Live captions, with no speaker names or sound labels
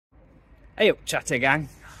Hey up, chatter gang.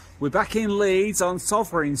 We're back in Leeds on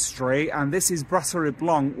Sovereign Street, and this is Brasserie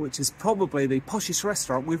Blanc, which is probably the poshest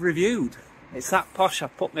restaurant we've reviewed. It's that posh I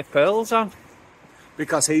put my pearls on.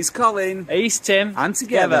 Because he's Colin. He's Tim. And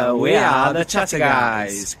together we are the Chatter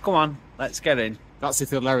Guys. Come on, let's get in. That's if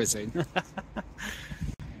the Larry's in.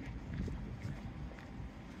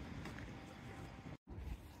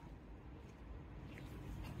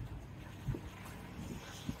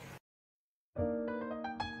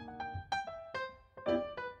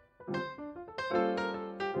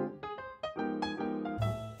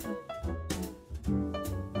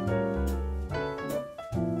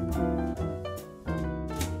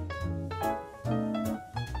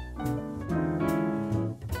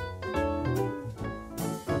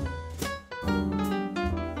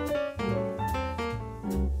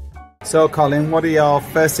 So Colin, what are your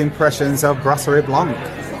first impressions of Brasserie Blanc?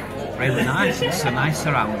 Really nice, it's a nice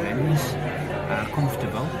surroundings,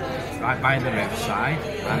 comfortable, right by the riverside,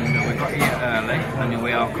 and we got here early and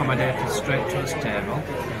we are accommodated straight to this table,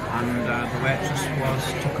 and the waitress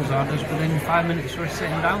took us orders within 5 minutes we were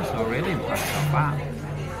sitting down, so really impressed with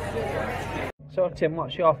that. So Tim,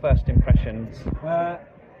 what's your first impressions?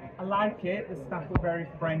 I like it. The staff were very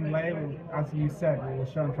friendly. As you said, we were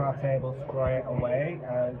shown to our table straight away.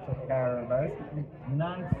 Took care of us.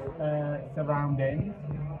 Nice surroundings.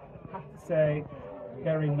 I have to say,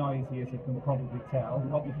 very noisy, as you can probably tell.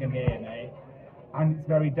 Hope you can hear me. And it's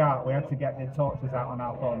very dark. We had to get the torches out on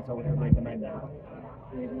our phone so we could read them in there.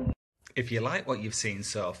 If you like what you've seen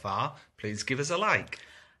so far, please give us a like.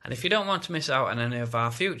 And if you don't want to miss out on any of our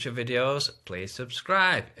future videos, please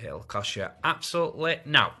subscribe. It'll cost you absolutely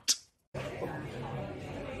nought.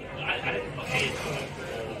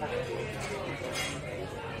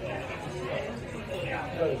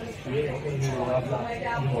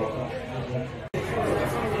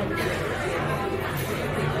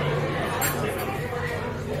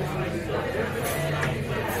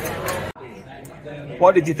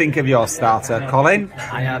 What did you think of your starter, Colin?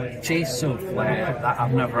 I had cheese souffle that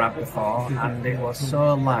I've never had before, and it was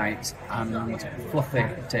so light and fluffy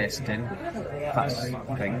tasting, that's the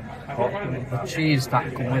thing, but the cheese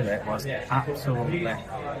that came with it was absolutely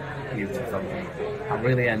beautiful. I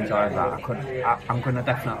really enjoyed that. I'm going to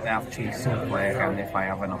definitely have cheese souffle again if I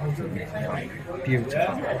have an opportunity.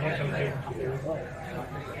 Beautiful.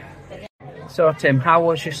 So Tim, how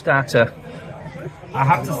was your starter? I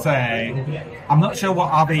have to say, I'm not sure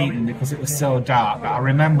what I've eaten because it was so dark, but I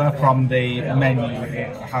remember from the menu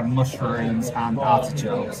it had mushrooms and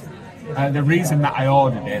artichokes. The reason that I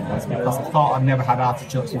ordered it was because I thought I'd never had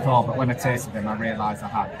artichokes before, but when I tasted them I realised I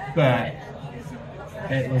had. But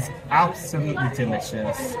it was absolutely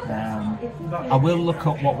delicious. I will look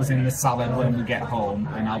up what was in the salad when we get home,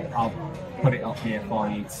 and I'll put it up here for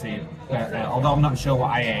you to see. But although I'm not sure what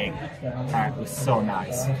I ate, it was so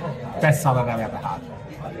nice. Best salad I've ever had.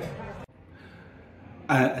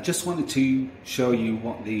 I just wanted to show you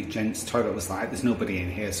what the gents' toilet was like. There's nobody in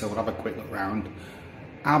here, so we'll have a quick look round.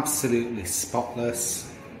 Absolutely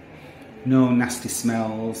spotless. No nasty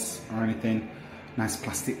smells or anything. Nice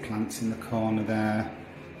plastic plants in the corner there.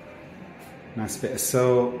 Nice bit of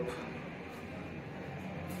soap.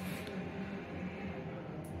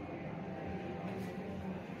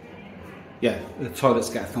 Yeah, the toilets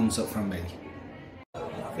get a thumbs up from me. I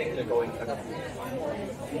think they're going for that.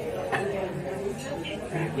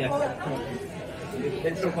 Yes.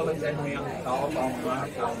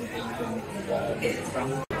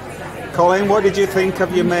 Colin, what did you think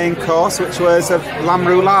of your main course, which was of lamb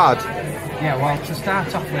roulade? Yeah, well, to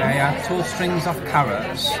start off with, I had 2 strings of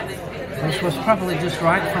carrots, which was probably just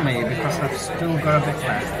right for me because I've still got a bit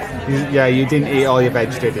left. Yeah, you didn't eat all your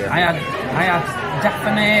veg, did you? I had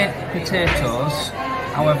definite potatoes,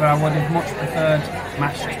 however I would have much preferred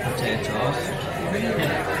mashed potatoes.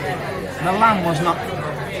 The lamb was not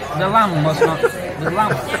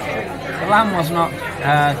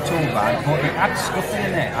too bad, but it had stuffing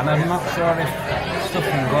in it, and I'm not sure if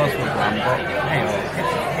stuffing goes with lamb, but anyway,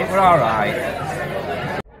 it were alright.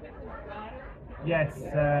 Yes,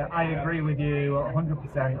 I agree with you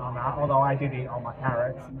 100% on that, although I did eat all my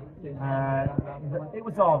carrots. It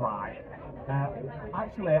was alright.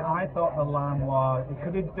 Actually, I thought the lamb it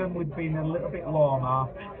could have done with being a little bit warmer,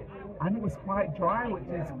 and it was quite dry, which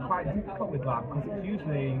is quite difficult with lamb because it's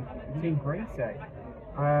usually too greasy.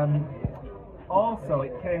 Also,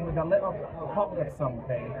 it came with a little pot of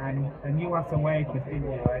something, and you had some waitress,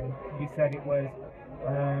 didn't you? And you said it was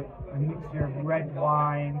a mixture of red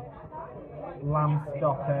wine, lamb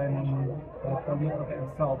stock, and a little bit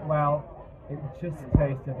of salt. Well, it just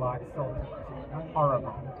tasted like salt.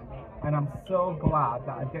 Horrible. And I'm so glad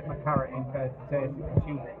that I dipped my carrot in first to taste it, because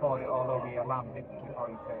you poured it all over your lamb, didn't you, before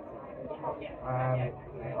you tasted it.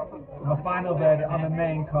 My final verdict on the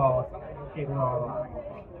main course, it was alright.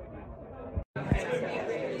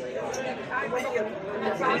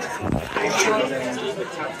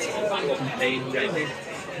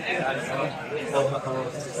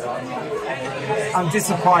 I'm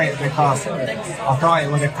disappointed because I thought it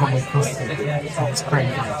would have come with custard. It's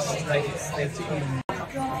creamy.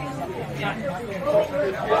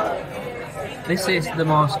 This is the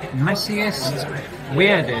most messiest,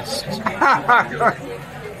 weirdest.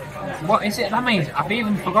 What is it? That means I've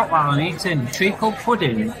even forgot what I'm eating. Treacle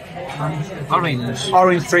pudding. Orange.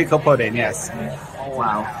 Orange treacle pudding, yes. Oh,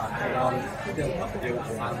 wow.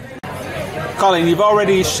 Colin, you've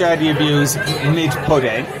already shared your views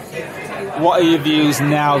mid-pudding. What are your views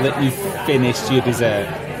now that you've finished your dessert?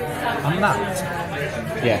 On that?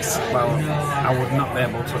 Yes. Well, I would not be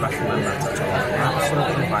able to recommend that at all.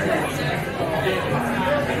 Absolutely vile.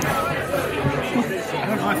 I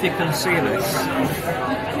don't know if you can see this.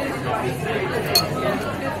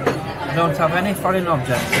 I don't have any foreign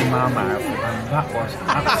objects in my mouth, and that was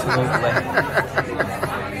absolutely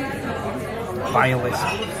vilest.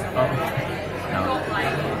 Oh, no.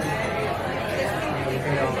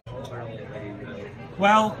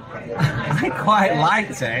 Well, I quite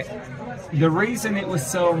liked it. The reason it was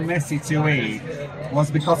so messy to eat was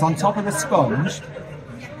because on top of the sponge,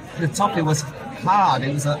 the topping was hard.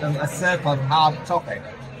 It was a circle of hard topping.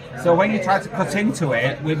 So when you tried to cut into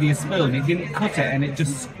it with your spoon, it didn't cut it and it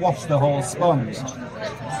just squashed the whole sponge.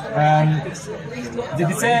 The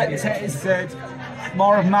dessert tasted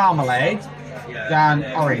more of marmalade than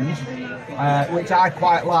orange, which I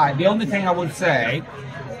quite like. The only thing I would say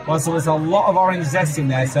was there was a lot of orange zest in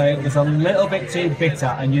there, so it was a little bit too bitter,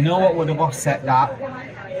 and you know what would have offset that?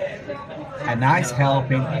 A nice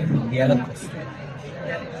helping of yellow custard.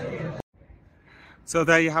 So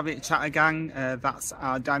there you have it, Chatter Gang. That's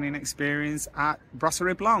our dining experience at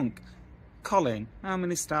Brasserie Blanc. Colin, how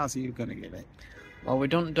many stars are you going to give it? Well, we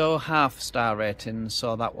don't do half-star ratings,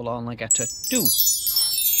 so that will only get a 2. 2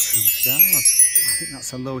 stars. I think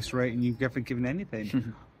that's the lowest rating you've ever given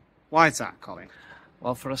anything. Why is that, Colin?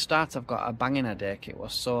 Well, for a start, I've got a banging headache. It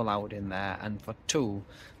was so loud in there. And for 2,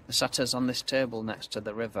 the sat us on this table next to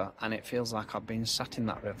the river, and it feels like I've been sat in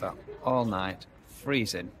that river all night,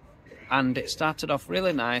 freezing. And it started off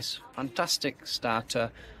really nice, fantastic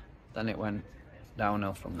starter, then it went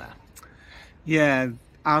downhill from there. Yeah,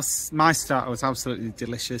 my starter was absolutely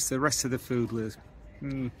delicious. The rest of the food was...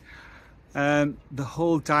 the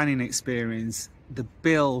whole dining experience, the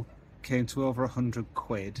bill came to over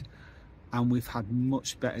 £100, and we've had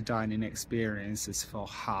much better dining experiences for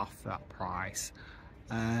half that price.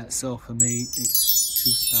 So for me, it's 2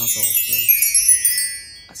 stars also.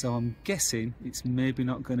 So I'm guessing it's maybe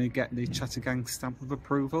not going to get the Chatter Gang stamp of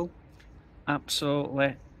approval.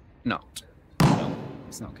 Absolutely not. No,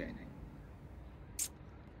 it's not getting it.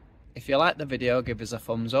 If you like the video, give us a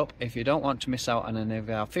thumbs up. If you don't want to miss out on any of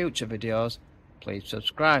our future videos, please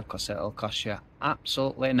subscribe, because it'll cost you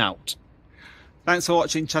absolutely nought. Thanks for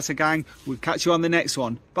watching, Chatter Gang. We'll catch you on the next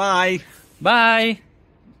one. Bye. Bye.